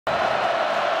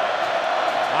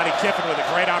Monty Kiffin with a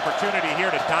great opportunity here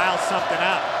to dial something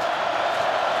up.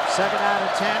 2nd down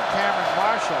and 10. Cameron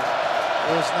Marshall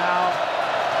is now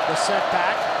the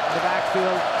setback in the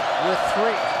backfield with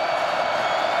 3.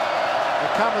 They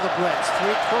cover the blitz.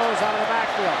 3 throws out of the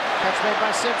backfield. Catch made by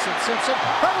Simpson. Simpson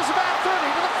hurdles the back 30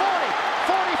 to the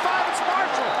 40. 45, it's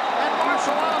Marshall. And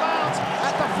Marshall out of bounds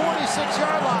at the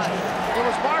 46-yard line. It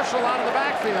was Marshall out of the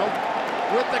backfield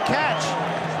with the catch.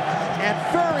 And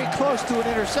very close to an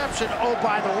interception, oh,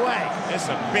 by the way. It's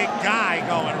a big guy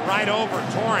going right over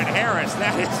Loren Harris.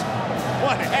 That is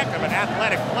one heck of an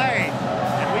athletic play.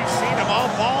 And we've seen him all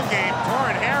ball game.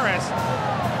 Loren Harris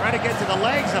trying to get to the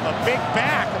legs of a big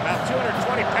back, about 220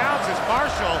 pounds is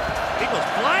Marshall. He goes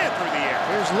flying through the air.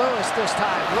 Here's Lewis this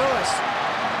time. Lewis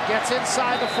gets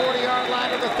inside the 40-yard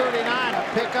line of the 39. A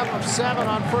pickup of 7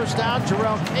 on 1st down.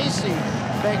 Jarrell Casey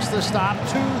makes the stop.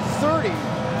 2:30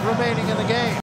 remaining in the game.